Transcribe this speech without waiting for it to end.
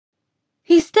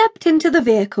He stepped into the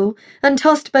vehicle and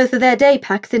tossed both of their day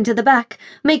packs into the back,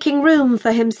 making room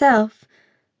for himself.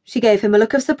 She gave him a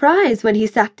look of surprise when he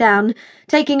sat down,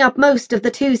 taking up most of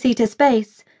the two-seater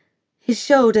space. His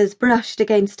shoulders brushed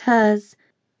against hers.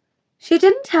 She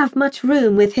didn't have much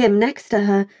room with him next to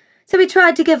her, so he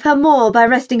tried to give her more by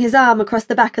resting his arm across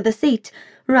the back of the seat,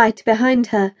 right behind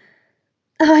her.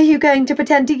 "Are you going to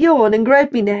pretend to yawn and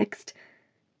grope me next?"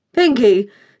 "Pinky,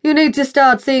 you need to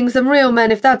start seeing some real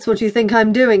men if that's what you think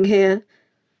I'm doing here."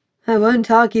 "I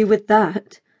won't argue with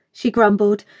that," she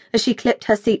grumbled as she clipped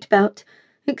her seatbelt,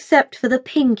 except for the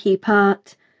pinky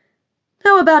part.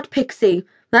 "How about Pixie?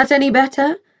 That any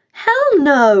better?" "Hell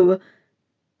no!"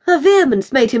 Her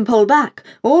vehemence made him pull back.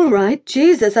 "All right,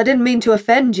 Jesus, I didn't mean to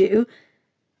offend you."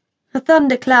 A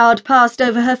thundercloud passed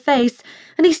over her face,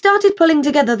 and he started pulling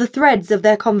together the threads of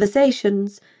their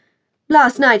conversations.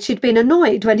 Last night she'd been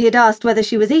annoyed when he had asked whether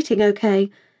she was eating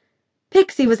okay.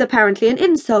 Pixie was apparently an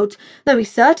insult, though he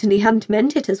certainly hadn't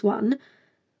meant it as one.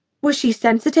 Was she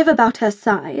sensitive about her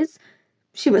size?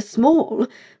 She was small,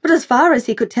 but as far as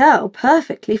he could tell,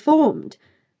 perfectly formed.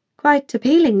 Quite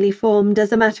appealingly formed,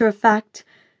 as a matter of fact.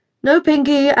 "No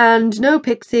Pinky and no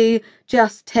Pixie,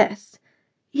 just Tess."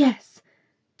 "Yes,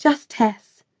 just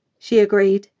Tess," she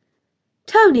agreed.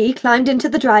 Tony climbed into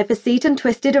the driver's seat and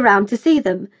twisted around to see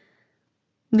them.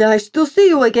 "Nice to see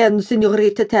you again,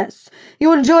 Señorita Tess.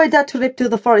 You enjoyed that trip to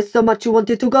the forest so much you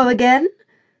wanted to go again?"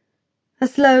 A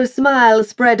slow smile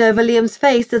spread over Liam's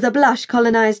face as a blush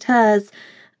colonized hers.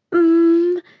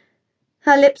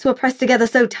 Her lips were pressed together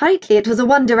so tightly it was a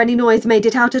wonder any noise made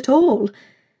it out at all.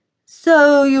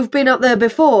 "So you've been up there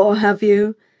before, have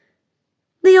you?"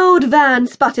 The old van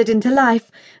sputtered into life,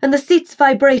 and the seats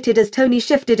vibrated as Tony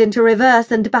shifted into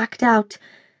reverse and backed out.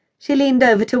 She leaned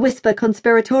over to whisper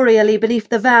conspiratorially beneath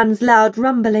the van's loud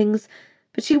rumblings,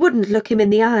 but she wouldn't look him in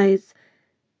the eyes.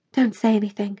 "Don't say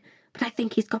anything, but I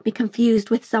think he's got me confused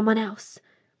with someone else."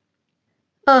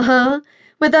 "Uh-huh,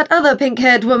 with that other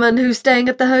pink-haired woman who's staying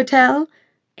at the hotel?"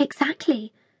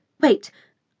 "Exactly. Wait,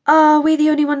 are we the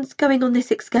only ones going on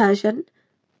this excursion?"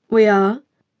 "We are."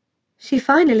 She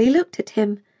finally looked at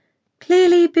him,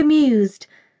 clearly bemused,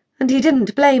 and he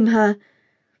didn't blame her.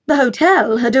 The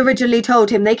hotel had originally told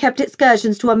him they kept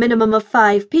excursions to a minimum of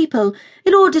 5 people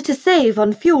in order to save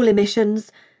on fuel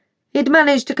emissions. He'd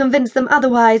managed to convince them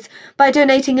otherwise by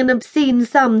donating an obscene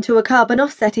sum to a carbon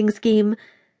offsetting scheme.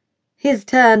 His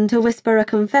turn to whisper a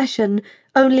confession,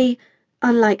 only,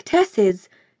 unlike Tess's,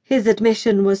 his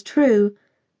admission was true.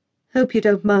 "Hope you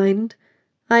don't mind.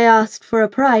 I asked for a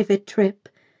private trip."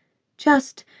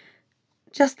 Just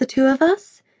the two of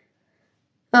us?"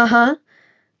 "Uh-huh.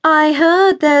 I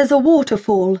heard there's a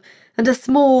waterfall and a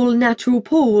small natural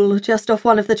pool just off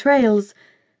one of the trails.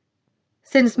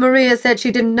 Since Maria said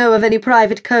she didn't know of any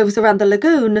private coves around the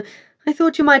lagoon, I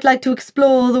thought you might like to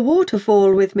explore the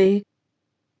waterfall with me."